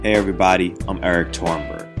Hey everybody, I'm Eric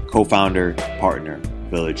Tornberg, co-founder, partner,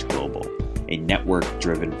 Village Global, a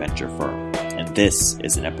network-driven venture firm. And this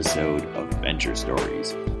is an episode of Venture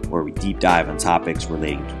Stories, where we deep dive on topics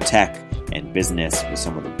relating to tech and business with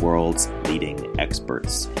some of the world's leading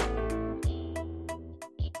experts.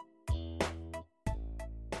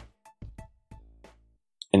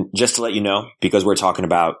 And just to let you know, because we're talking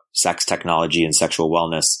about sex technology and sexual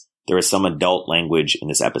wellness, there is some adult language in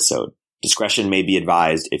this episode. Discretion may be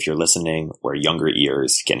advised if you're listening where younger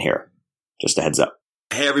ears can hear. Just a heads up.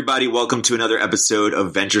 Hey everybody, welcome to another episode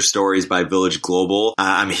of Venture Stories by Village Global.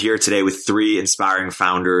 I'm here today with three inspiring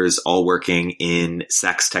founders, all working in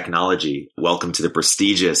sex technology. Welcome to the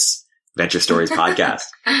prestigious Venture Stories podcast.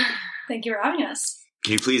 Thank you for having us.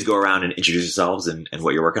 Can you please go around and introduce yourselves and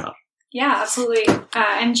what you're working on? Yeah, absolutely.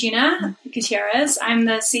 I'm Gina Gutierrez. I'm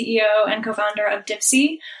the CEO and co-founder of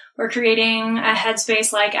Dipsea. We're creating a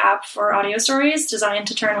Headspace-like app for audio stories designed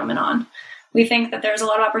to turn women on. We think that there's a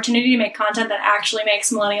lot of opportunity to make content that actually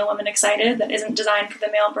makes millennial women excited, that isn't designed for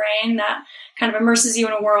the male brain, that kind of immerses you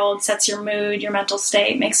in a world, sets your mood, your mental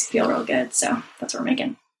state, makes you feel real good. So that's what we're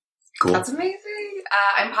making. Cool. That's amazing.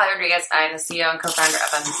 I'm Polly Rodriguez. I'm the CEO and co-founder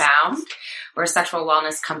of Unbound. We're a sexual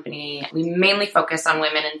wellness company. We mainly focus on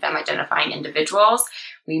women and femme-identifying individuals.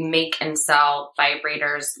 We make and sell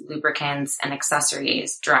vibrators, lubricants, and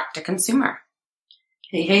accessories direct to consumer.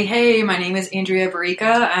 Hey, my name is Andrea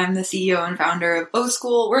Barica. I'm the CEO and founder of O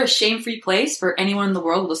School. We're a shame-free place for anyone in the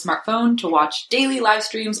world with a smartphone to watch daily live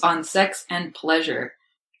streams on sex and pleasure.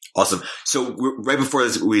 Awesome. So right before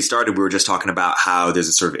we started, we were just talking about how there's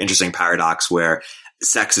a sort of interesting paradox where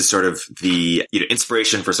sex is sort of the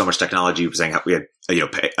inspiration for so much technology. We're saying we had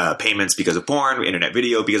payments because of porn, internet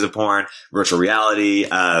video because of porn, virtual reality.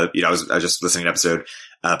 I was just listening to an episode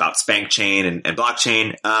about Spank Chain and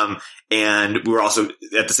blockchain. And we were also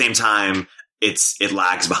at the same time, it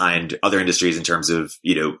lags behind other industries in terms of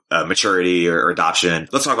maturity or adoption.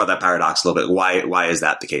 Let's talk about that paradox a little bit. Why is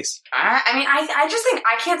that the case? I just think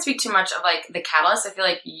I can't speak too much of like the catalyst. I feel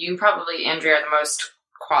like you probably, Andrea, are the most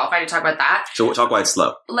qualified to talk about that. So we'll talk why it's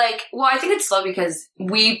slow. I think it's slow because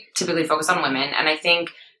we typically focus on women. And I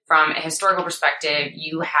think from a historical perspective,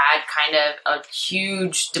 you had kind of a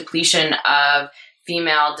huge depletion of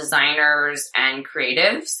female designers and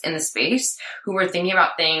creatives in the space who were thinking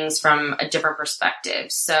about things from a different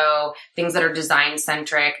perspective. So things that are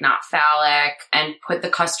design-centric, not phallic, and put the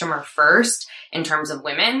customer first in terms of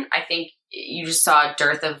women. I think you just saw a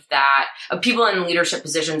dearth of that, of people in leadership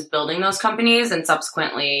positions building those companies. And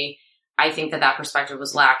subsequently, I think that perspective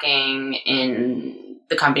was lacking in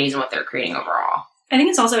the companies and what they're creating overall. I think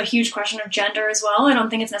it's also a huge question of gender as well. I don't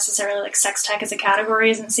think it's necessarily like sex tech as a category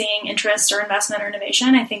isn't seeing interest or investment or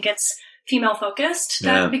innovation. I think it's female focused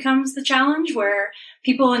that becomes the challenge, where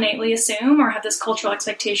people innately assume or have this cultural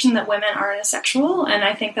expectation that women aren't as sexual. And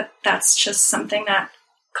I think that that's just something that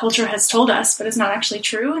culture has told us, but it's not actually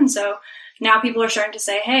true. And so now people are starting to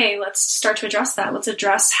say, hey, let's start to address that. Let's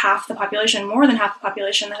address half the population, more than half the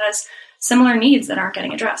population that has similar needs that aren't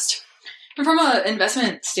getting addressed. And from an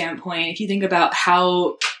investment standpoint, if you think about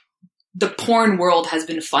how the porn world has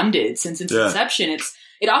been funded since its inception,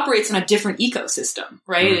 it operates in a different ecosystem,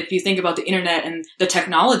 right? If you think about the internet and the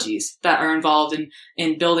technologies that are involved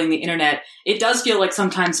in building the internet, it does feel like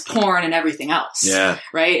sometimes porn and everything else,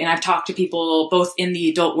 right? And I've talked to people both in the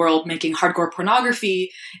adult world making hardcore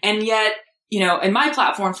pornography, and yet, in my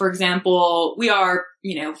platform, for example, we are,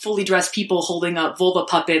 fully dressed people holding up vulva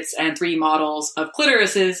puppets and 3D models of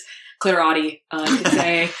clitorises, clitorati, you could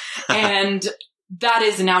say. And that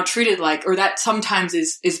is now treated like, or that sometimes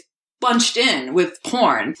is bunched in with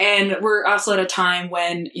porn. And we're also at a time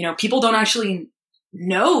when, people don't actually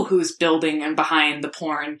know who's building and behind the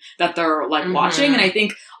porn that they're watching. And I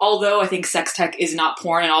think, although I think sex tech is not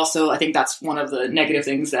porn, and also I think that's one of the negative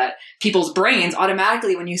things that people's brains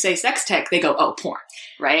automatically, when you say sex tech, they go, oh, porn,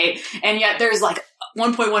 right? And yet there's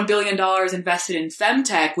 $1.1 billion invested in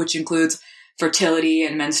femtech, which includes fertility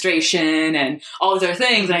and menstruation and all other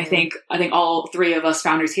things. And I think all three of us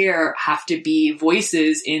founders here have to be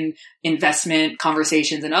voices in investment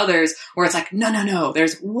conversations and others where it's like, no,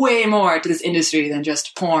 there's way more to this industry than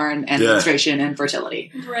just porn and menstruation and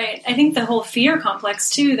fertility. Right. I think the whole fear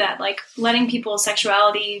complex too, that letting people's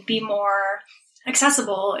sexuality be more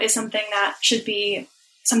accessible is something that should be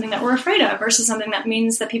something that we're afraid of versus something that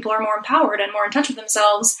means that people are more empowered and more in touch with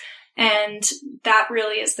themselves. And that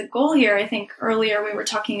really is the goal here. I think earlier we were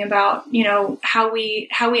talking about, how we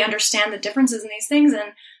understand the differences in these things.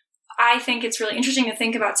 And I think it's really interesting to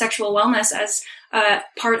think about sexual wellness as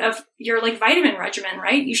part of your like vitamin regimen,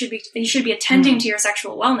 right? You should be attending to your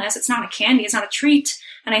sexual wellness. It's not a candy. It's not a treat.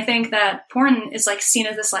 And I think that porn is like seen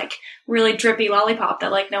as this like really drippy lollipop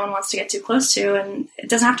that like no one wants to get too close to. And it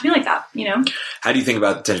doesn't have to be like that, you know? How do you think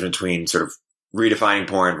about the tension between sort of redefining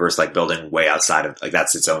porn versus like building way outside of like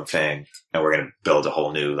that's its own thing and we're going to build a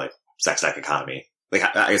whole new like sex tech economy? Like,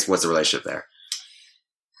 I guess what's the relationship there?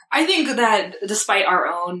 I think that despite our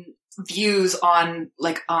own views on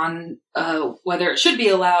whether it should be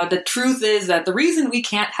allowed, the truth is that the reason we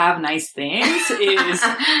can't have nice things is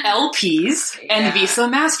LPs and Visa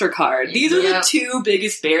MasterCard. These are the two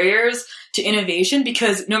biggest barriers to innovation,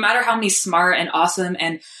 because no matter how many smart and awesome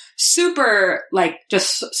and super like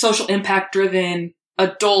just social impact driven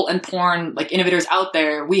adult and porn like innovators out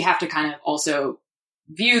there, we have to kind of also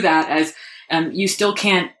view that as you still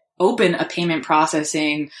can't open a payment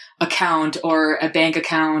processing account or a bank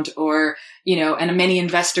account or, you know, and many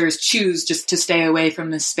investors choose just to stay away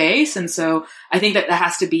from this space. And so I think that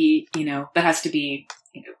has to be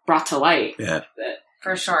brought to light. Yeah.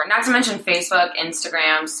 For sure. Not to mention Facebook,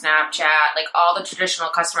 Instagram, Snapchat, like all the traditional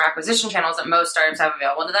customer acquisition channels that most startups have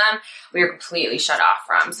available to them, we are completely shut off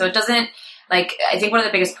from. So it doesn't, like, I think one of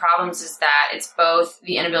the biggest problems is that it's both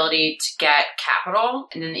the inability to get capital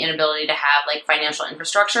and then the inability to have like financial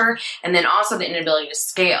infrastructure, and then also the inability to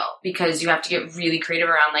scale, because you have to get really creative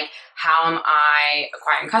around like, how am I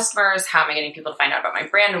acquiring customers? How am I getting people to find out about my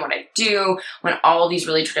brand and what I do when all these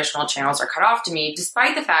really traditional channels are cut off to me,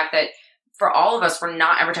 despite the fact that for all of us, we're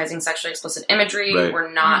not advertising sexually explicit imagery. Right.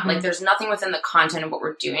 We're not like, there's nothing within the content of what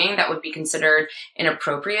we're doing that would be considered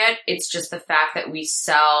inappropriate. It's just the fact that we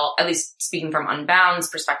sell, at least speaking from Unbound's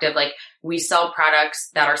perspective, like we sell products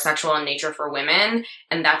that are sexual in nature for women,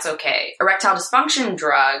 and that's okay. Erectile dysfunction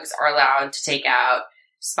drugs are allowed to take out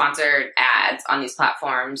sponsored ads on these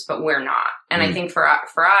platforms, but we're not. And I think for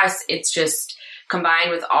us, it's just combined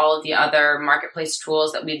with all of the other marketplace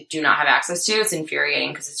tools that we do not have access to. It's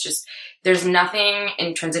infuriating because it's just, there's nothing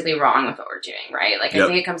intrinsically wrong with what we're doing, right? Like, I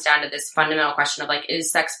think it comes down to this fundamental question of like,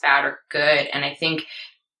 is sex bad or good? And I think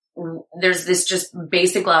there's this just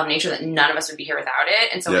basic law of nature that none of us would be here without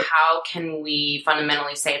it. And so how can we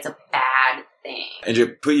fundamentally say it's a bad thing? And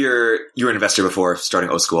you were an investor before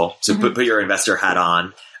starting O School. So put your investor hat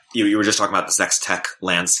on. You were just talking about the sex tech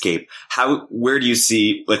landscape. Where do you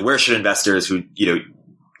see, like, where should investors who, you know,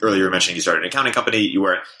 earlier you were mentioning you started an accounting company, you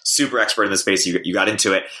weren't super expert in the space, you got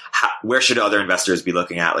into it. Where should other investors be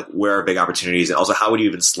looking at? Like, where are big opportunities? And also, how would you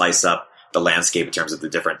even slice up the landscape in terms of the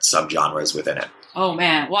different subgenres within it? Oh,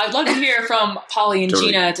 man. Well, I'd love to hear from Polly and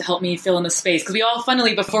Gina to help me fill in the space. Because we all,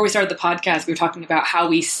 funnily, before we started the podcast, we were talking about how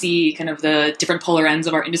we see kind of the different polar ends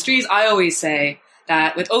of our industries. I always say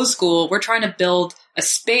that with O School, we're trying to build a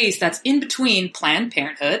space that's in between Planned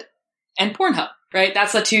Parenthood and Pornhub, right?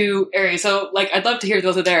 That's the two areas. So, like, I'd love to hear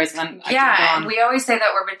those of theirs. And and we always say that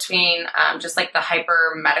we're between just like the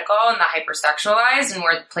hyper medical and the hyper sexualized, and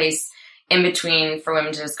we're the place in between for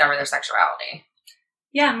women to discover their sexuality.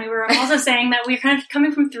 Yeah, and we were also saying that we're kind of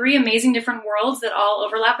coming from three amazing different worlds that all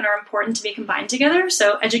overlap and are important to be combined together.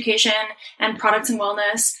 So education and products and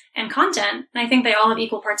wellness and content. And I think they all have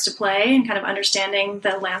equal parts to play in kind of understanding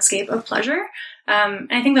the landscape of pleasure.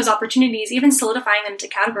 And I think those opportunities, even solidifying them into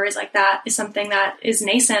categories like that, is something that is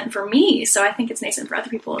nascent for me. So I think it's nascent for other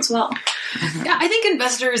people as well. Yeah, I think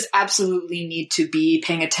investors absolutely need to be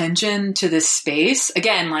paying attention to this space.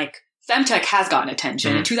 Again, like, femtech has gotten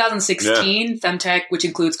attention. In 2016, femtech, which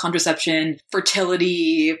includes contraception,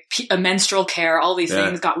 fertility, menstrual care, all these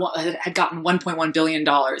things, had gotten $1.1 billion in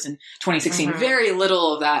 2016. Very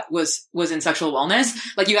little of that was in sexual wellness.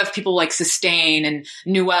 Like, you have people like Sustain and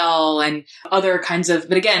Nuel and other kinds of,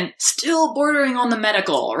 but again, still bordering on the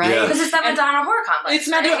medical, right? Because it's that Madonna whore complex. It's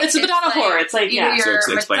a Madonna whore. It's like,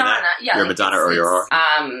 So explain that. Yeah, you're Madonna or you're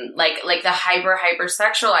like the hyper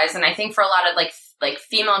sexualized. And I think for a lot of like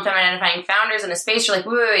female and feminine identifying founders in a space, you're like,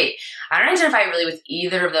 wait, I don't identify really with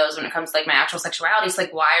either of those when it comes to like my actual sexuality. It's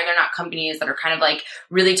like, why are there not companies that are kind of like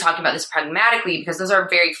really talking about this pragmatically? Because those are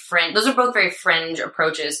both very fringe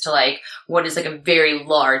approaches to like what is like a very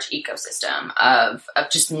large ecosystem of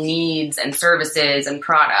just needs and services and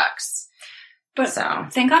products. But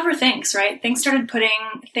thank God for Thinx, right? Thinx started putting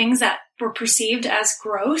things that were perceived as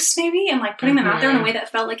gross, maybe, and like putting them out there in a way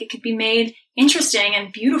that felt like it could be made interesting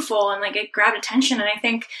and beautiful, and like it grabbed attention. And I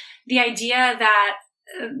think the idea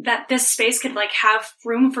that this space could like have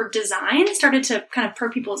room for design started to kind of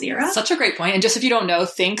perk people's ears. Such a great point. And just if you don't know,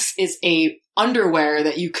 Thinx is a underwear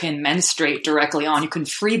that you can menstruate directly on. You can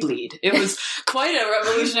free bleed. It was quite a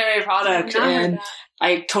revolutionary product. And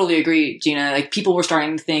I totally agree, Gina. Like, people were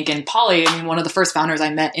starting to think, and Polly, I mean, one of the first founders I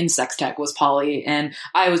met in sex tech was Polly, and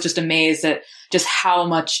I was just amazed at just how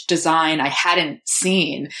much design I hadn't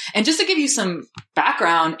seen. And just to give you some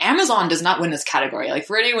background, Amazon does not win this category. Like,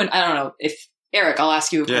 for anyone, I don't know, if Eric, I'll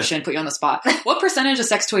ask you a question, put you on the spot. What percentage of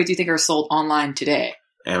sex toys do you think are sold online today?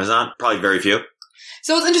 Amazon? Probably very few.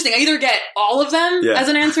 So it's interesting. I either get all of them as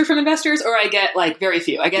an answer from investors, or I get like very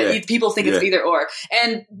few. I get people think it's either or.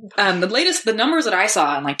 And the numbers that I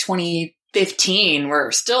saw in like 2015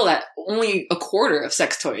 were still that only a quarter of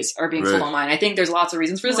sex toys are being sold online. I think there's lots of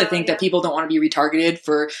reasons for this. I think that people don't want to be retargeted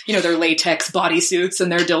for, their latex bodysuits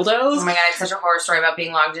and their dildos. Oh my God, I have such a horror story about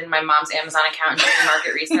being logged into my mom's Amazon account and doing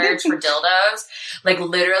market research for dildos. Like,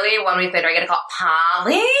 literally 1 week later, I get a call,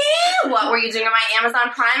 Polly, what were you doing on my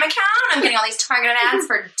Amazon Prime account? I'm getting all these targeted ads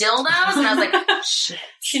for dildos. And I was like, shit.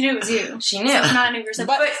 She knew it was you. She knew. So not a new person.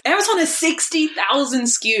 But Amazon has 60,000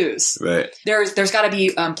 SKUs. Right. There's got to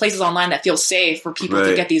be places online that feel safe for people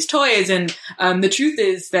to get these toys. And the truth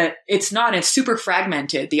is that it's not. It's super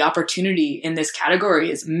fragmented. The opportunity in this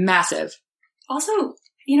category is massive. Also,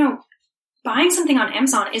 buying something on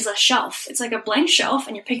Amazon is a shelf. It's like a blank shelf,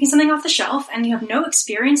 and you're picking something off the shelf, and you have no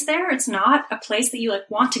experience there. It's not a place that you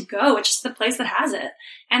want to go. It's just the place that has it.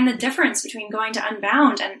 And the difference between going to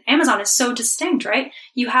Unbound and Amazon is so distinct, right?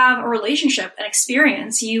 You have a relationship, an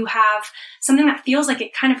experience. You have something that feels like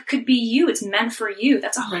it kind of could be you. It's meant for you.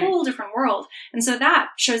 That's a whole different world. And so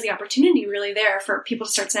that shows the opportunity really there for people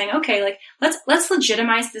to start saying, okay, let's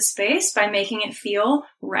legitimize this space by making it feel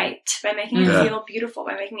right, by making it feel beautiful,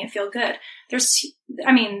 by making it feel good.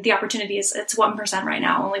 The opportunity it's 1% right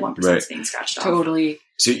now. Only 1% is being scratched off. Totally.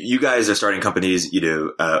 So you guys are starting companies,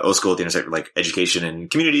 O School at the intersection, like education and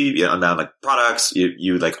community, Unbound, like products,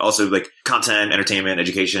 you like also like content, entertainment,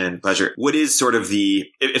 education, pleasure. What is sort of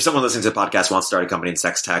if someone listening to the podcast wants to start a company in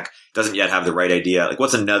sex tech, doesn't yet have the right idea, like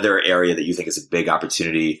what's another area that you think is a big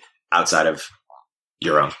opportunity outside of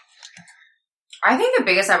your own? I think the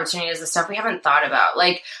biggest opportunity is the stuff we haven't thought about.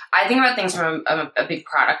 Like, I think about things from a big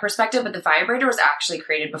product perspective, but the vibrator was actually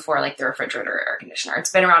created before, like, the refrigerator or air conditioner. It's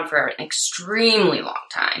been around for an extremely long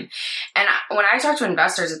time. And when I talk to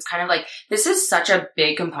investors, it's kind of like, this is such a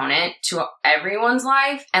big component to everyone's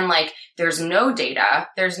life. And, like, there's no data,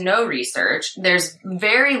 there's no research, there's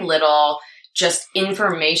very little just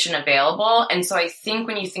information available. And so I think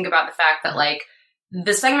when you think about the fact that, like,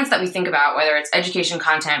 the segments that we think about, whether it's education,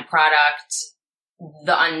 content, product,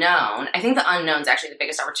 the unknown, I think the unknown is actually the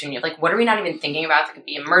biggest opportunity of, like, what are we not even thinking about that can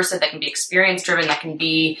be immersive, that can be experience driven, that can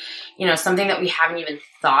be, something that we haven't even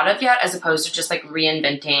thought of yet, as opposed to just like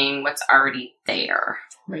reinventing what's already there.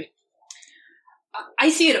 Right.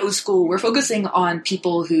 I see at O School, we're focusing on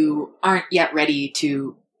people who aren't yet ready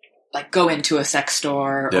to like go into a sex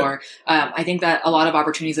store or I think that a lot of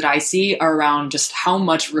opportunities that I see are around just how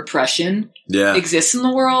much repression exists in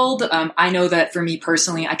the world. I know that for me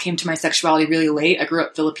personally, I came to my sexuality really late. I grew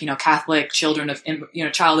up Filipino Catholic, child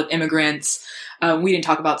of immigrants. We didn't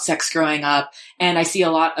talk about sex growing up, and I see a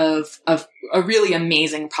lot of really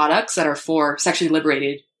amazing products that are for sexually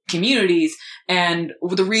liberated communities. And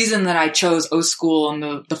the reason that I chose O School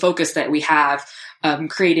and the focus that we have,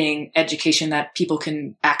 creating education that people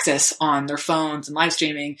can access on their phones and live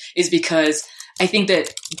streaming, is because I think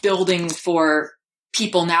that building for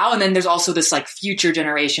people now, and then there's also this like future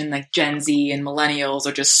generation, like Gen Z and millennials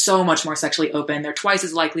are just so much more sexually open. They're twice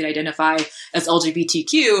as likely to identify as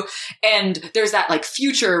LGBTQ. And there's that like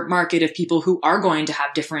future market of people who are going to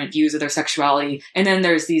have different views of their sexuality. And then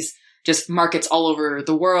there's these just markets all over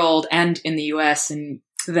the world and in the US, and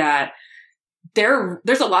that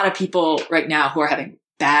there's a lot of people right now who are having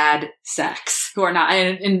bad sex, who are not.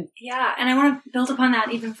 And I want to build upon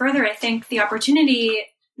that even further. I think the opportunity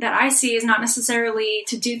that I see is not necessarily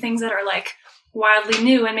to do things that are like wildly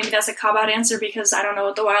new, and maybe that's a cop-out answer because I don't know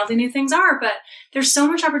what the wildly new things are, but there's so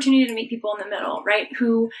much opportunity to meet people in the middle, right?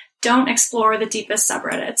 Who don't explore the deepest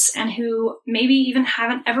subreddits, and who maybe even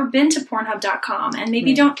haven't ever been to Pornhub.com, and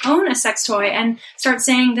maybe don't own a sex toy, and start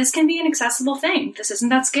saying, this can be an accessible thing. This isn't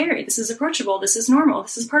that scary. This is approachable. This is normal.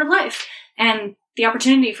 This is part of life. And the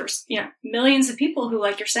opportunity for, millions of people who,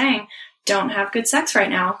 like you're saying, don't have good sex right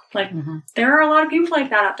now. Like, there are a lot of people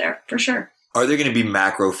like that out there, for sure. Are there going to be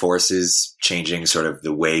macro forces changing sort of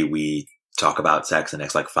the way we talk about sex in the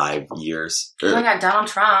next, 5 years? Oh my God, Donald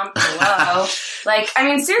Trump. Hello.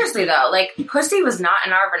 Seriously though, pussy was not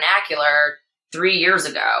in our vernacular 3 years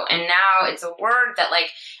ago. And now it's a word that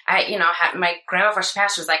my grandma first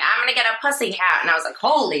passed was like, I'm going to get a pussy hat. And I was like,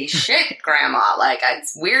 holy shit, grandma. Like,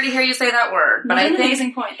 it's weird to hear you say that word. But I think,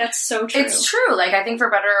 amazing point. That's so true. It's true. Like, I think for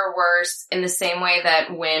better or worse, in the same way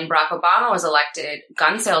that when Barack Obama was elected,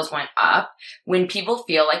 gun sales went up. When people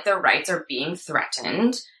feel like their rights are being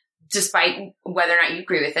threatened, despite whether or not you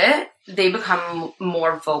agree with it, they become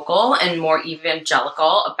more vocal and more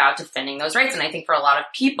evangelical about defending those rights. And I think for a lot of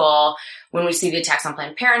people, when we see the attacks on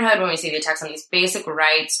Planned Parenthood, when we see the attacks on these basic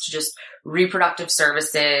rights to just reproductive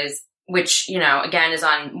services, which, again, is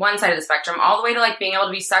on one side of the spectrum, all the way to like being able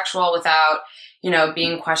to be sexual without,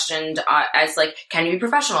 being questioned as like, can you be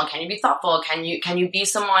professional? Can you be thoughtful? Can you be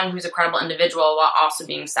someone who's a credible individual while also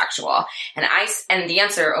being sexual? And the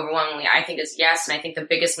answer overwhelmingly, I think, is yes. And I think the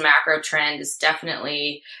biggest macro trend is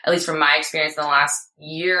definitely, at least from my experience in the last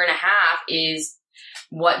year and a half, is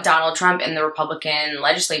what Donald Trump and the Republican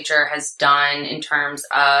legislature has done in terms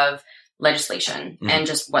of legislation and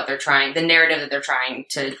just what they're trying, the narrative that they're trying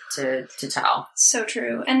to tell. So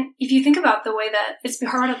true. And if you think about the way that it's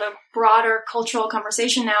part of a broader cultural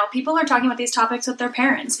conversation now, people are talking about these topics with their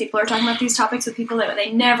parents. People are talking about these topics with people that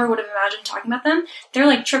they never would have imagined talking about them. They're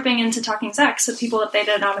like tripping into talking sex with people that they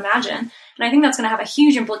did not imagine. And I think that's going to have a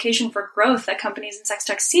huge implication for growth that companies in sex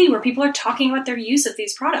tech see, where people are talking about their use of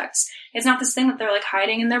these products. It's not this thing that they're like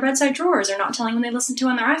hiding in their bedside drawers or not telling when they listen to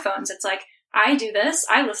on their iPhones. It's like, I do this,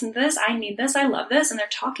 I listen to this, I need this, I love this, and they're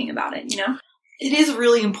talking about it, It is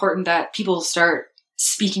really important that people start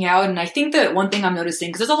speaking out, and I think that one thing I'm noticing,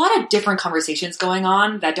 because there's a lot of different conversations going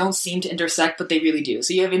on that don't seem to intersect, but they really do.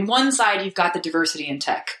 So you have, in one side, you've got the diversity in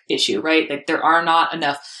tech issue, right? Like, there are not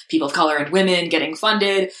enough people of color and women getting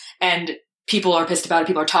funded, and people are pissed about it,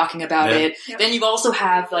 people are talking about it. Yep. Then you also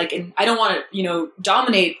have, like, and I don't want to,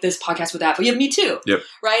 dominate this podcast with that, but you have Me Too,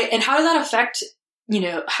 right? And how does that affect,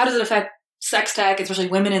 sex tech, especially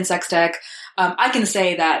women in sex tech? I can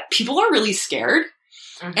say that people are really scared.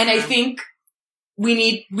 Mm-hmm. And I think we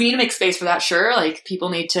need to make space for that. Sure. Like, people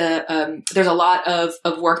need to, there's a lot of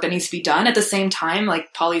work that needs to be done. At the same time,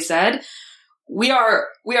 like Polly said, we are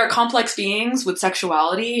complex beings with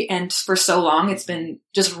sexuality, and for so long it's been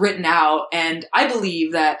just written out. And I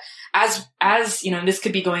believe that as this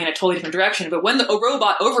could be going in a totally different direction, but when the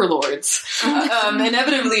robot overlords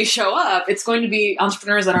inevitably show up, it's going to be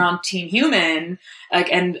entrepreneurs that are on Team Human, like,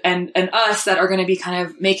 and us that are going to be kind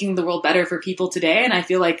of making the world better for people today. And I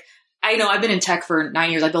feel like, I've been in tech for 9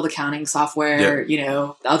 years. I build accounting software,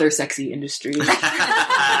 the other sexy industries.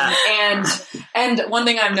 and one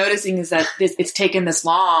thing I'm noticing is that it's taken this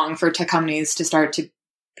long for tech companies to start to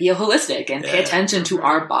be holistic and pay attention to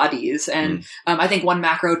our bodies. And I think one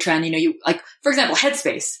macro trend, for example,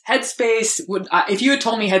 Headspace. Headspace would, if you had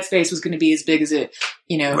told me Headspace was going to be as big as it,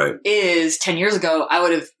 is 10 years ago, I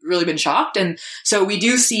would have really been shocked. And so we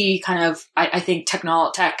do see kind of, I think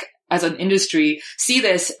tech as an industry see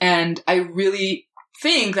this. And I really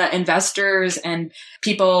think that investors and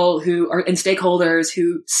people who are and stakeholders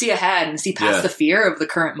who see ahead and see past the fear of the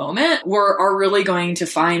current moment are really going to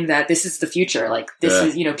find that this is the future. Like,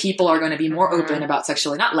 this is, people are going to be more open about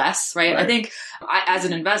sexuality, not less, right? I think as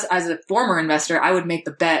a former investor, I would make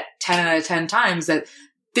the bet 10 out of 10 times that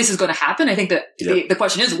this is going to happen. I think that the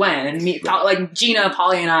question is when. And like Gina,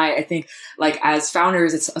 Polly, and I think, like, as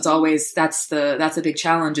founders, it's always, that's the big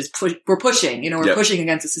challenge is we're pushing, we're pushing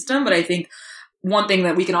against the system. But I think one thing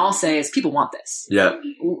that we can all say is people want this. Yeah.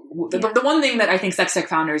 The one thing that I think sex tech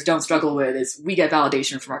founders don't struggle with is we get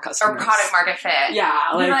validation from our customers. Or product market fit. Yeah.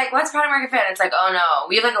 We're like, what's product market fit? It's like, oh no,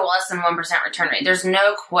 we have like a less than 1% return rate. There's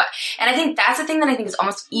no and I think that's the thing that I think is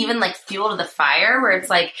almost even like fuel to the fire, where it's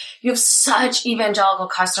like, you have such evangelical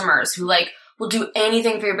customers who like will do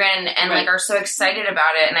anything for your brand and like are so excited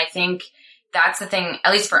about it. And I think that's the thing,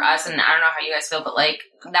 at least for us, and I don't know how you guys feel, but like,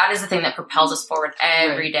 that is the thing that propels us forward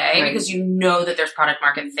every day because you know that there's product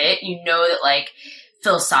market fit. You know that, like,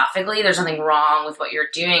 philosophically, there's nothing wrong with what you're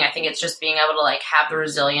doing. I think it's just being able to, like, have the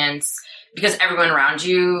resilience, because everyone around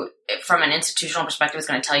you, from an institutional perspective, is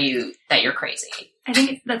going to tell you that you're crazy. I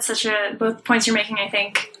think that's both points you're making, I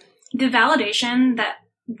think the validation that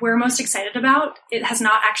we're most excited about, it has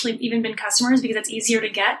not actually even been customers, because it's easier to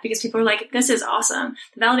get, because people are like, this is awesome.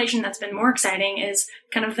 The validation that's been more exciting is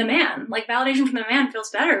kind of the man. Like, validation from the man feels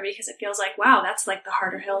better because it feels like, wow, that's like the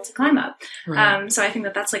harder hill to climb up. Right. So I think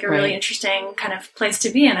that that's like a really interesting kind of place to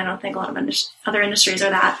be in. I don't think a lot of other industries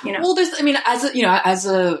are that, Well, as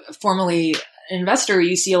a formerly investor,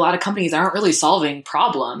 you see a lot of companies aren't really solving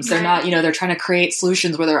problems. They're not, they're trying to create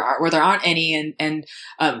solutions where there aren't any, and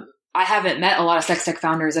I haven't met a lot of sex tech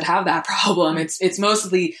founders that have that problem. It's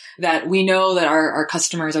mostly that we know that our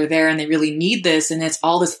customers are there and they really need this, and it's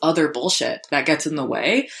all this other bullshit that gets in the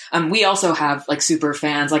way. We also have like super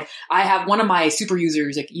fans. Like I have one of my super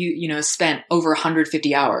users, like you know, spent over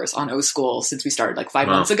 150 hours on O School since we started like 5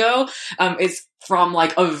 months ago. It's from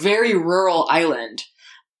like a very rural island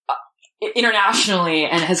internationally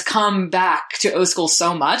and has come back to O School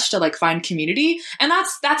so much to like find community. And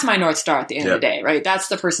that's my North Star at the end of the day, right? That's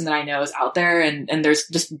the person that I know is out there, and there's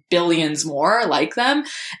just billions more like them.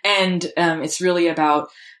 And it's really about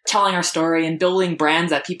telling our story and building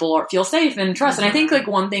brands that people feel safe and trust. And I think like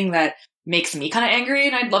one thing that makes me kind of angry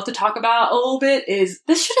and I'd love to talk about a little bit is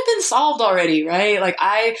this should have been solved already, right? Like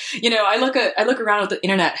I look around what the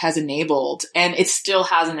internet has enabled, and it still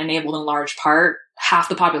hasn't enabled in large part half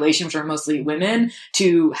the population, which are mostly women,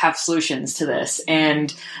 to have solutions to this.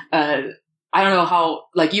 And I don't know how,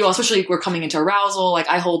 like you, especially we're coming into arousal, like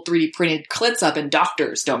I hold 3D printed clits up and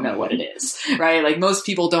doctors don't know what it is, right? Like most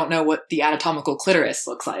people don't know what the anatomical clitoris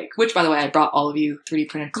looks like, which by the way, I brought all of you 3D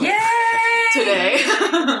printed clits today.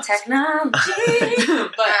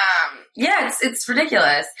 Technology. But yeah, it's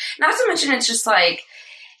ridiculous. Not to mention, it's just like,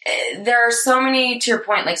 there are so many, to your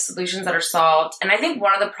point, like solutions that are solved. And I think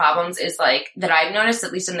one of the problems is like that I've noticed,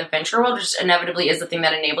 at least in the venture world, which inevitably is the thing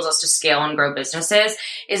that enables us to scale and grow businesses,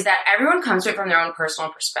 is that everyone comes to it from their own personal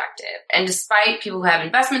perspective. And despite people who have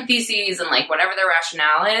investment theses and like whatever their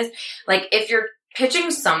rationale is, like if you're pitching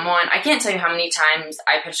someone, I can't tell you how many times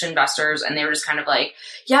I pitched investors and they were just kind of like,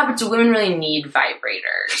 yeah, but do women really need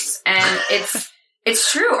vibrators? And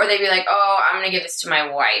it's true. Or they'd be like, oh, I'm going to give this to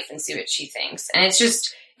my wife and see what she thinks. And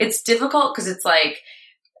it's difficult because it's like,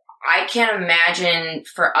 I can't imagine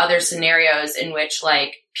for other scenarios in which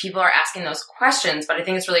like people are asking those questions, but I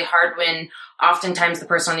think it's really hard when oftentimes the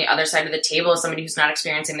person on the other side of the table is somebody who's not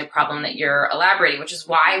experiencing the problem that you're elaborating, which is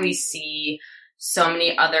why we see so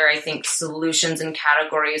many other, I think, solutions and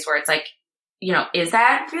categories where it's like, you know, is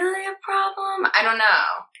that really a problem? I don't know.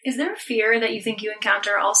 Is there a fear that you think you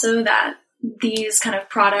encounter also that these kind of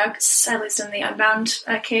products, at least in the Unbound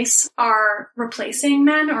case, are replacing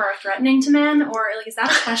men or are threatening to men? Or like, is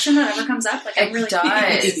that a question that ever comes up? Like, it really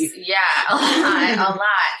does. Yeah, a lot.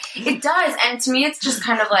 It does. And to me, it's just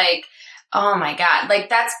kind of like, oh my God. Like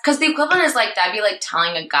that's because the equivalent is like, that'd be like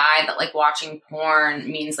telling a guy that like watching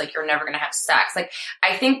porn means like you're never going to have sex. Like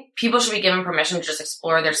I think people should be given permission to just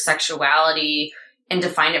explore their sexuality and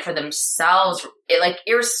define it for themselves, like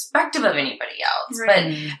irrespective of anybody else.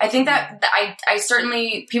 Right. But I think that I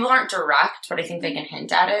certainly, people aren't direct, but I think they can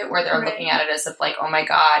hint at it where they're looking at it as if like, oh my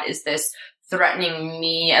God, is this threatening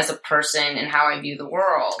me as a person and how I view the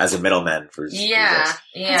world? As a middleman for Yeah.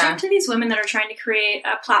 I talk to these women that are trying to create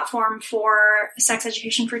a platform for sex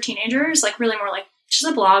education for teenagers, like really more like just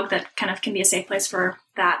a blog that kind of can be a safe place for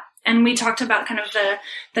that. And we talked about kind of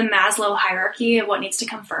the Maslow hierarchy of what needs to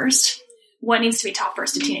come first. What needs to be taught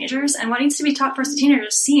first to teenagers, and what needs to be taught first to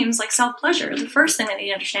teenagers seems like self-pleasure. The first thing they need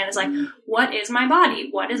to understand is like, what is my body?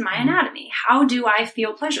 What is my anatomy? How do I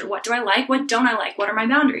feel pleasure? What do I like? What don't I like? What are my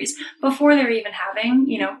boundaries? Before they're even having,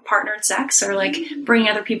 you know, partnered sex or like bringing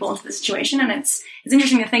other people into the situation. And it's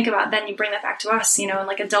interesting to think about. Then you bring that back to us, you know, in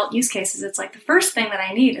like adult use cases. It's like the first thing that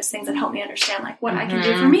I need is things that help me understand like what I can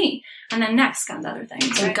do for me. And then next comes other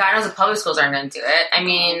things. Right? God knows the public schools aren't going to do it. I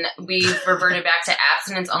mean, we've reverted back to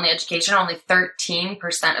abstinence-only education. Only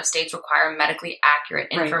 13% of states require medically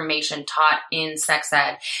accurate information taught in sex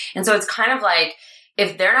ed. And so it's kind of like,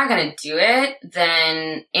 if they're not going to do it,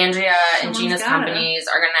 then Andrea and Gina's companies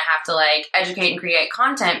are going to have to like educate and create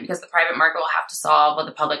content because the private market will have to solve what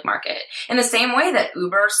the public market. In the same way that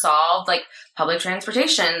Uber solved like public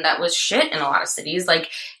transportation that was shit in a lot of cities, like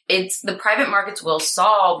it's the private markets will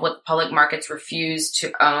solve what the public markets refuse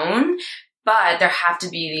to own. But there have to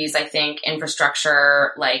be these, I think,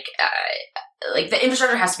 infrastructure, like the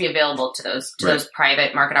infrastructure has to be available to those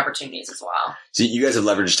private market opportunities as well. So you guys have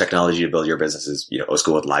leveraged technology to build your businesses, you know, O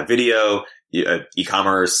School with live video,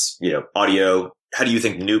 e-commerce, you know, audio. How do you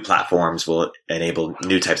think new platforms will enable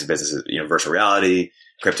new types of businesses, you know, virtual reality,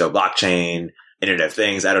 crypto, blockchain, Internet of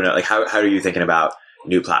Things? I don't know. Like how are you thinking about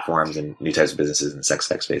new platforms and new types of businesses in the sex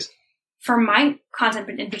tech space? For my content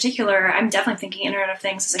in particular, I'm definitely thinking Internet of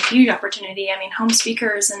Things is a huge opportunity. I mean, home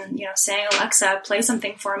speakers and, you know, saying, Alexa, play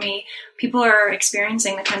something for me. People are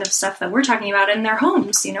experiencing the kind of stuff that we're talking about in their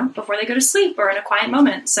homes, you know, before they go to sleep or in a quiet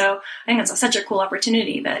moment. So I think it's such a cool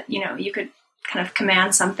opportunity that, you know, you could kind of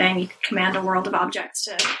command something, you could command a world of objects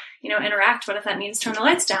to, you know, interact. What if that means turn the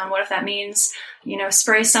lights down? What if that means, you know,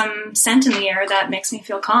 spray some scent in the air that makes me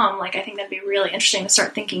feel calm? Like, I think that'd be really interesting to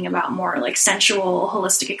start thinking about more like sensual,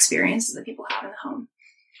 holistic experiences that people have in the home.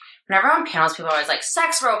 whenever on panels, people are always like,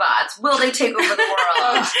 sex robots, will they take over the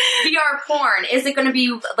world? VR porn, is it going to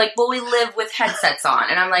be like, will we live with headsets on?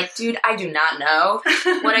 And I'm like, dude, I do not know.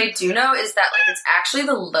 What I do know is that like it's actually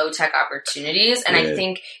the low tech opportunities, and I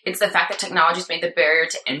think it's the fact that technology's made the barrier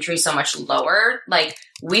to entry so much lower. Like,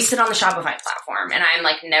 we sit on the Shopify platform, and I'm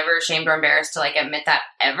like never ashamed or embarrassed to like admit that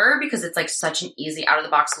ever, because it's like such an easy out of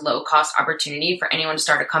the box, low cost opportunity for anyone to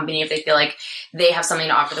start a company if they feel like they have something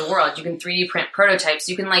to offer the world. You can 3D print prototypes.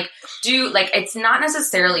 You can like do like, it's not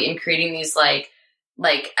necessarily in creating these like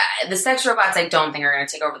the sex robots I don't think are going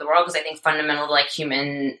to take over the world, because I think fundamental like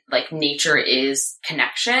human like nature is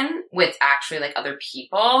connection with actually like other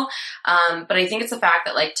people. But I think it's the fact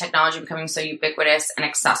that like technology becoming so ubiquitous and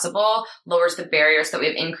accessible lowers the barriers, that we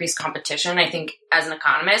have increased competition. I think as an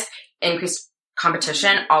economist, increased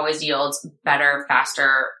competition always yields better,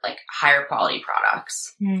 faster, like higher quality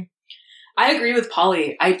products. I agree with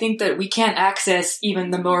Polly. I think that we can't access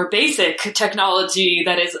even the more basic technology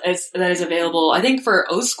that is available. I think for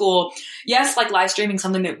O School, yes, like live streaming,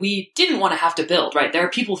 something that we didn't want to have to build, right? There are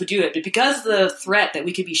people who do it, but because the threat that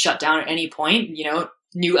we could be shut down at any point, you know,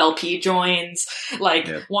 new LP joins,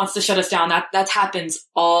 wants to shut us down. That happens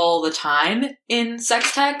all the time in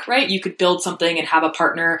sex tech, right? You could build something and have a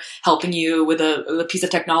partner helping you with a piece of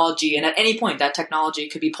technology, and at any point that technology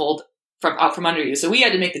could be pulled out from under you. So we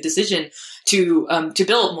had to make the decision to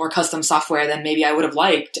build more custom software than maybe I would have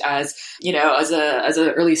liked as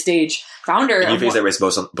a early stage founder. And you face that risk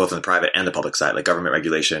both on the private and the public side, like government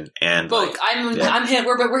regulation and both.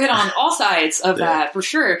 We're hit on all sides of that for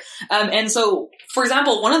sure. And so, for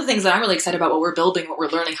example, one of the things that I'm really excited about what we're building, what we're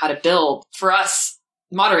learning how to build, for us,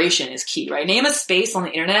 moderation is key, right? Name a space on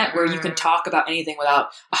the internet where you can talk about anything without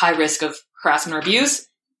a high risk of harassment or abuse.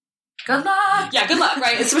 Good luck. Yeah, good luck,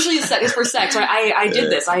 right? Especially for sex, right? I did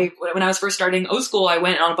this. When I was first starting O School, I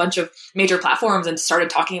went on a bunch of major platforms and started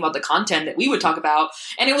talking about the content that we would talk about.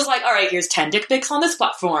 And it was like, all right, here's 10 dick pics on this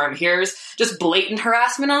platform. Here's just blatant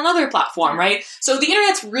harassment on another platform, right? So the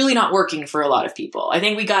internet's really not working for a lot of people. I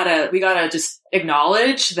think we gotta just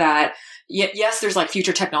acknowledge that. Yes, there's like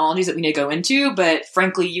future technologies that we need to go into, but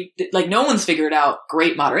frankly, no one's figured out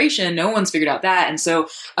great moderation. No one's figured out that. And so,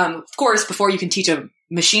 of course, before you can teach a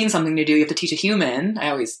machine something to do, you have to teach a human.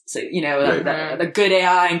 I always say, the good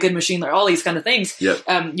AI and good machine learning, all these kind of things.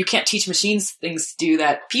 Yep. You can't teach machines things to do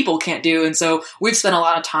that people can't do. And so we've spent a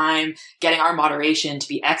lot of time getting our moderation to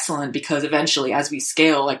be excellent, because eventually as we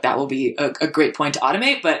scale, like that will be a great point to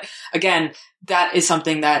automate. But again, that is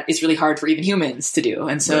something that is really hard for even humans to do.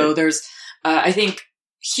 And so there's, I think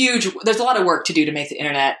there's a lot of work to do to make the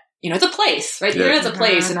internet, it's a place, right? The internet's a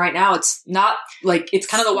place. And right now it's not it's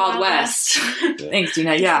kind of the Wild West. Thanks,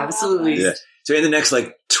 Dina. Yeah, absolutely. Yeah. So in the next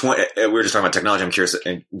 20, we were just talking about technology. I'm curious,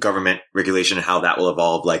 in government regulation and how that will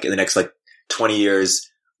evolve. Like in the next 20 years,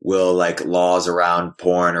 will laws around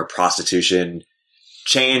porn or prostitution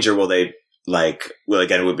change, or will they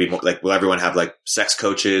will everyone have sex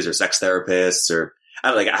coaches or sex therapists, or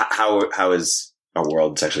I don't know, how is our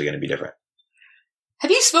world sexually going to be different? Have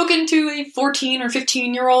you spoken to a 14 or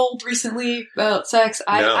 15-year-old recently about sex?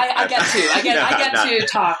 No, I get to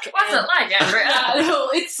talk. What's it like, Andrea? No,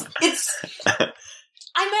 it's.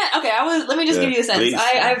 Let me just give you a sense.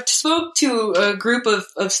 I've spoke to a group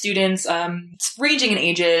of students, ranging in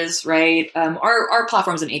ages, right? Our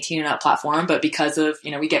platform's an 18 and up platform, but because of,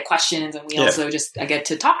 we get questions, and we also I get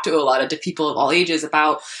to talk to a lot of people of all ages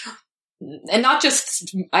about, and not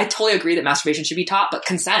just, I totally agree that masturbation should be taught, but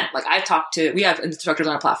consent. We have instructors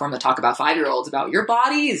on our platform that talk about 5-year-olds about your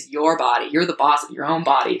body is your body. You're the boss of your own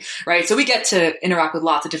body, right? So we get to interact with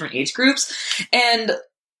lots of different age groups. And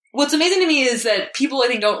what's amazing to me is that people, I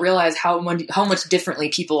think, don't realize how much differently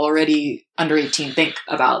people already under 18 think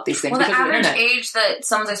about these things. Well, the average age that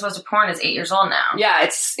someone's exposed to porn is 8 years old now. Yeah,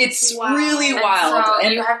 it's really wild. So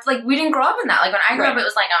and you have to, we didn't grow up in that. When I grew up, it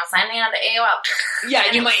was I'm signing on to AOL.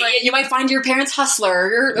 Yeah, you might find your parents' Hustler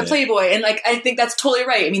or a Playboy, and I think that's totally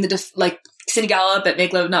right. I mean, Cindy Gallup at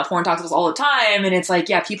Make Love Not Porn talks to us all the time, and it's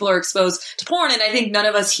people are exposed to porn, and I think none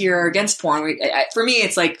of us here are against porn. For me,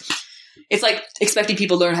 it's like expecting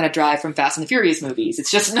people to learn how to drive from Fast and the Furious movies.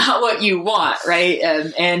 It's just not what you want, right?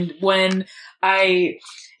 And when I'd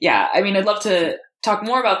love to talk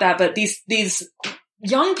more about that, but these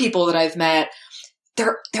young people that I've met,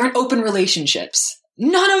 they're in open relationships.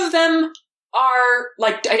 None of them are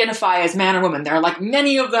identify as man or woman. There are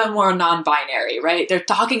many of them are non-binary, right? They're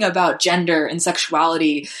talking about gender and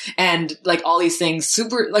sexuality and all these things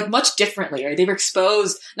super much differently, right? They were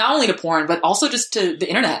exposed not only to porn, but also just to the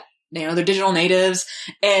internet. They're digital natives,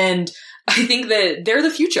 and I think that they're the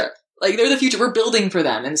future. Like, they're the future. We're building for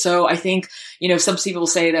them. And so I think, some people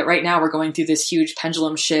say that right now we're going through this huge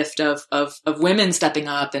pendulum shift of women stepping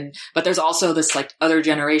up. But there's also this like other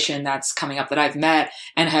generation that's coming up that I've met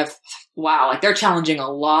and like they're challenging a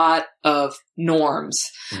lot of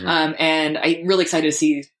norms. Mm-hmm. And I'm really excited to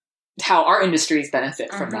see how our industries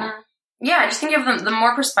benefit from that. Yeah, I just think the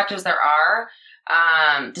more perspectives there are,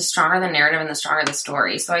 the stronger the narrative and the stronger the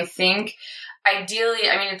story. So I think ideally,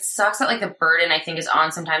 it sucks that like the burden I think is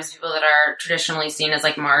on sometimes people that are traditionally seen as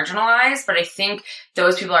like marginalized, but I think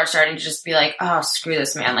those people are starting to just be like, oh, screw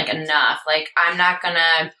this, man, like enough. Like I'm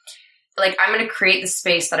going to create the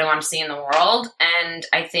space that I want to see in the world. And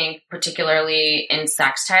I think particularly in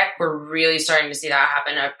sex tech, we're really starting to see that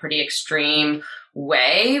happen in a pretty extreme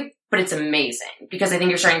way, but it's amazing because I think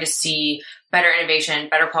you're starting to see better innovation,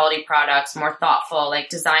 better quality products, more thoughtful, like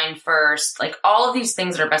design first, like all of these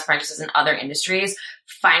things that are best practices in other industries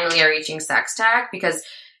finally are reaching sex tech. Because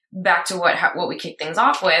back to what we kicked things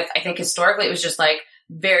off with, I think historically it was just like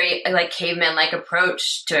very like caveman-like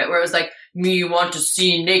approach to it, where it was like, me want to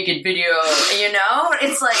see naked video,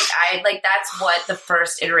 It's like, that's what the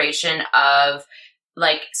first iteration of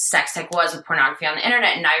like sex tech was with pornography on the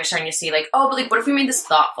internet. And now you're starting to see like, oh, but like, what if we made this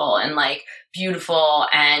thoughtful and like beautiful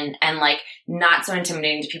and like not so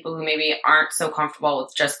intimidating to people who maybe aren't so comfortable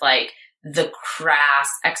with just like the crass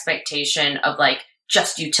expectation of like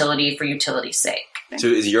just utility for utility's sake. So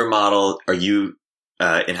is your model, are you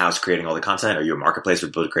in-house creating all the content? Are you a marketplace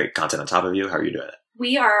with people to create content on top of you? How are you doing it?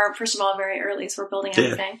 We are, first of all, very early, so we're building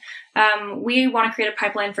everything. We want to create a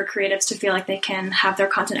pipeline for creatives to feel like they can have their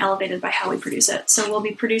content elevated by how we produce it. So we'll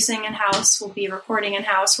be producing in-house, we'll be recording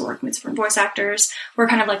in-house, we're working with different voice actors. We're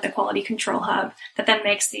kind of like the quality control hub that then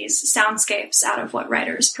makes these soundscapes out of what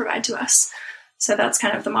writers provide to us. So that's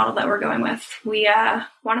kind of the model that we're going with. We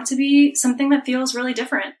want it to be something that feels really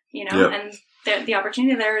different, and the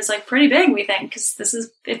opportunity there is like pretty big, we think, because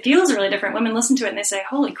it feels really different. Women listen to it and they say,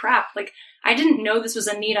 holy crap, like I didn't know this was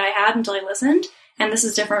a need I had until I listened, and this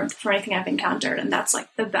is different from anything I've encountered, and that's like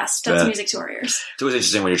the best. That's music to our ears. It's always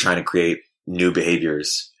interesting when you're trying to create new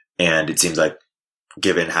behaviors, and it seems like,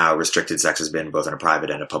 given how restricted sex has been both in a private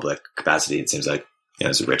and a public capacity, it seems like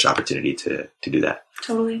it's a rich opportunity to do that.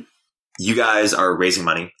 Totally. You guys are raising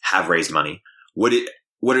money, have raised money. What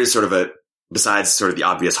is sort of besides sort of the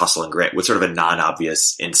obvious hustle and grit, what's sort of a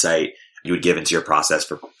non-obvious insight you would give into your process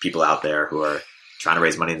for people out there who are trying to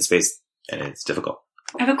raise money in the space and it's difficult?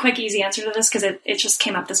 I have a quick, easy answer to this because it just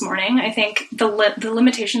came up this morning. I think the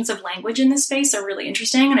limitations of language in this space are really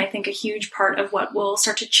interesting, and I think a huge part of what will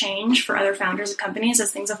start to change for other founders of companies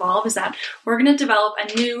as things evolve is that we're going to develop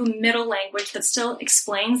a new middle language that still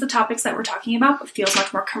explains the topics that we're talking about, but feels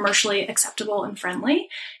much more commercially acceptable and friendly,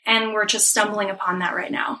 and we're just stumbling upon that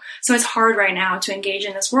right now. So it's hard right now to engage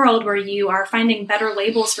in this world where you are finding better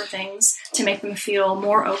labels for things to make them feel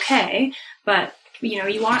more okay, but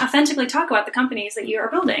you want to authentically talk about the companies that you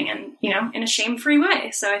are building and, in a shame-free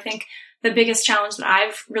way. So I think the biggest challenge that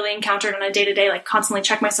I've really encountered on a day-to-day, like constantly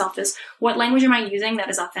check myself, is what language am I using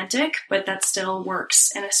that is authentic, but that still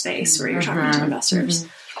works in a space where you're talking to investors.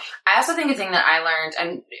 I also think a thing that I learned,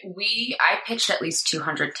 and I pitched at least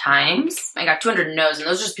 200 times. I got 200 no's, and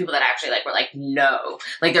those are just people that actually were like, no.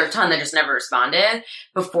 Like there are a ton that just never responded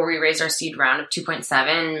before we raised our seed round of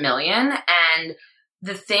 2.7 million. And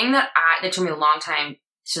the thing that took me a long time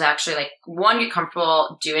to actually one, get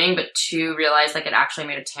comfortable doing, but two, realize it actually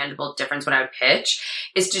made a tangible difference when I would pitch,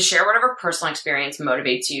 is to share whatever personal experience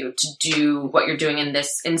motivates you to do what you're doing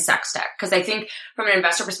in sex tech. Cause I think from an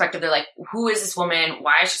investor perspective, they're like, who is this woman?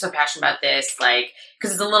 Why is she so passionate about this?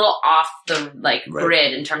 Cause it's a little off the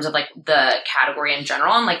grid in terms of the category in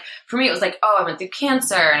general. And for me, it was I went through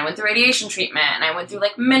cancer and I went through radiation treatment and I went through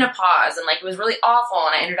menopause and it was really awful.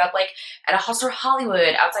 And I ended up at a Hustler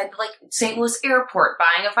Hollywood outside the St. Louis airport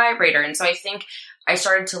buying a vibrator. And so I think I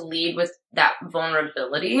started to lead with that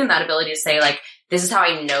vulnerability and that ability to say this is how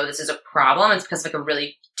I know this is a problem. It's because of a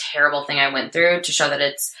really terrible thing I went through, to show that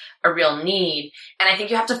it's a real need. And I think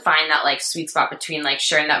you have to find that sweet spot between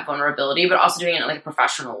sharing that vulnerability, but also doing it in a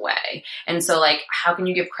professional way. And so how can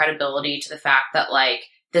you give credibility to the fact that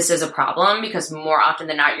this is a problem? Because more often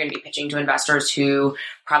than not, you're going to be pitching to investors who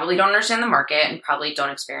probably don't understand the market and probably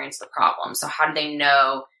don't experience the problem. So how do they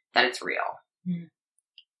know that it's real?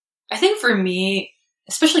 I think for me,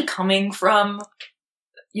 especially coming from,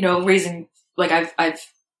 raising, I've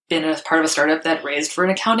been a part of a startup that raised for an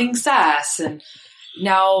accounting SaaS, and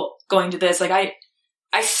now going to this, I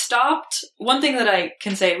stopped. One thing that I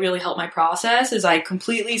can say really helped my process is I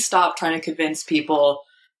completely stopped trying to convince people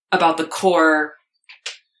about the core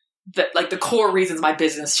reasons my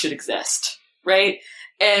business should exist. Right.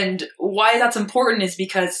 And why that's important is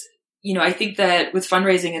because I think that with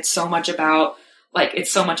fundraising, it's so much about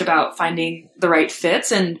finding the right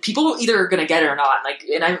fits, and people either are going to get it or not.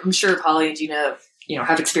 And I'm sure Polly and Gina,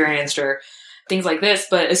 have experienced or things like this,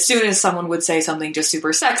 but as soon as someone would say something just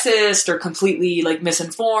super sexist or completely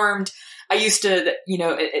misinformed, I used to,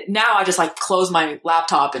 now I just close my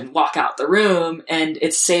laptop and walk out the room, and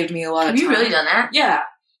it's saved me a lot of time. Have you really done that? Yeah.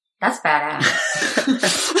 That's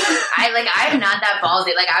badass. I'm not that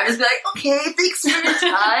ballsy. I would just be okay, thanks for your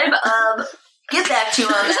time. Get back to him.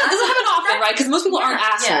 This doesn't happen often, right? Because most people aren't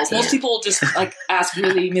assholes. Most people just ask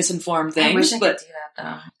really misinformed things. I wish I could do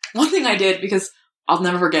that though. One thing I did, because I'll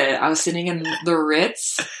never forget it, I was sitting in the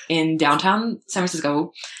Ritz in downtown San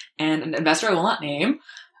Francisco, and an investor I will not name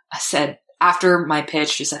said, after my pitch,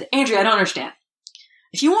 she said, "Andrea, I don't understand.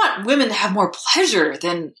 If you want women to have more pleasure,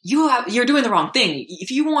 then you're doing the wrong thing.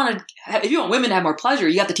 If you want women to have more pleasure,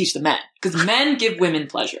 you have to teach the men, because men give women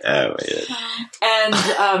pleasure." Oh, yeah.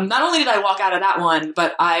 And not only did I walk out of that one,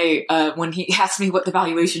 but I when he asked me what the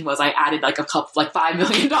valuation was, I added a couple $5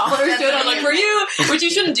 million to it. I was for you, which you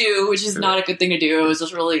shouldn't do, which is not a good thing to do. It was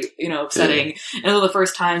just really upsetting, and those were the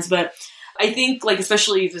first times. But I think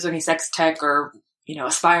especially if there's any sex tech or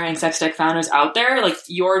aspiring sex tech founders out there,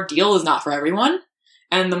 your deal is not for everyone.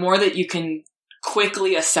 And the more that you can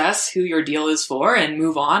quickly assess who your deal is for and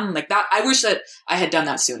move on that, I wish that I had done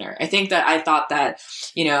that sooner. I think that I thought that,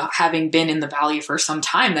 having been in the Valley for some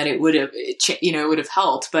time, that it would have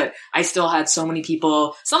helped, but I still had so many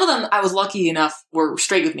people. Some of them I was lucky enough were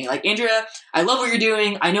straight with me. "Andrea, I love what you're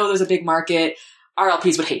doing. I know there's a big market.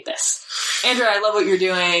 RLPs would hate this. Andrea, I love what you're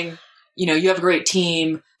doing. You have a great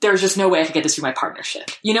team. There's just no way I could get this through my partnership,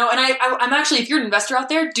 and I'm actually, if you're an investor out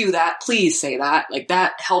there, do that. Please say that.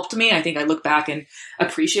 That helped me. I think I look back and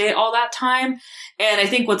appreciate all that time. And I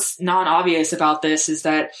think what's non-obvious about this is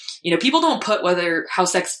that, people don't put how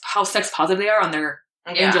sex positive they are on their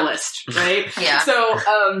angel list, right? Yeah. So,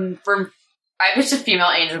 I pitched a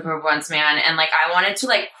female angel group once, man, and I wanted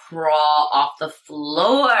to crawl off the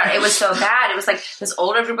floor. It was so bad. It was this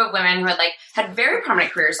older group of women who had very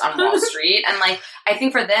prominent careers on Wall Street, and I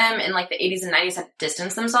think for them in the 80s and 90s had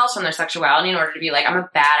distanced themselves from their sexuality in order to be I'm a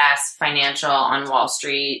badass financial on Wall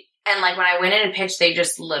Street. And when I went in and pitched, they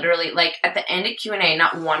just literally at the end of Q&A,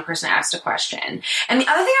 not one person asked a question. And the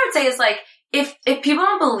other thing I would say is if people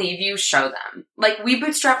don't believe you, show them. We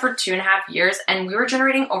bootstrapped for 2.5 years, and we were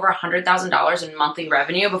generating over $100,000 in monthly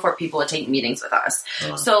revenue before people would take meetings with us.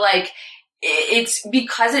 Oh. So it's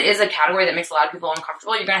because it is a category that makes a lot of people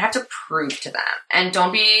uncomfortable. You're gonna have to prove to them, and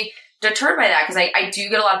don't be deterred by that. Because I do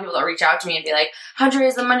get a lot of people that reach out to me and be "How do you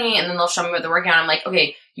raise the money?" And then they'll show me what they're working on. I'm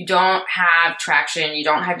okay, you don't have traction, you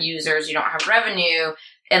don't have users, you don't have revenue.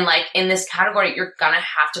 And in this category, you're gonna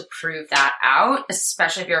have to prove that out,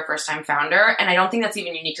 especially if you're a first-time founder. And I don't think that's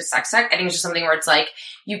even unique to sex tech. I think it's just something where it's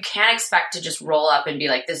you can't expect to just roll up and be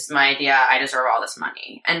 "This is my idea, I deserve all this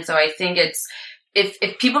money." And so I think it's, if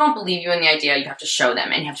people don't believe you in the idea, you have to show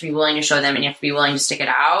them, and you have to be willing to show them, and you have to be willing to stick it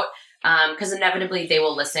out. Because inevitably they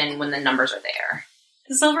will listen when the numbers are there.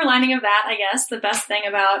 The silver lining of that, I guess, the best thing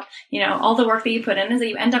about, all the work that you put in is that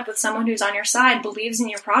you end up with someone who's on your side, believes in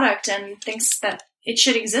your product, and thinks that it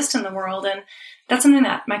should exist in the world. And that's something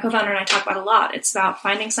that my co-founder and I talk about a lot. It's about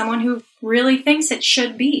finding someone who really thinks it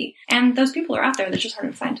should be. And those people are out there. They're just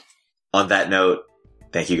hard to find. On that note,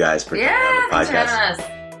 thank you guys for coming on the podcast. Thanks for having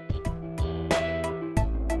us.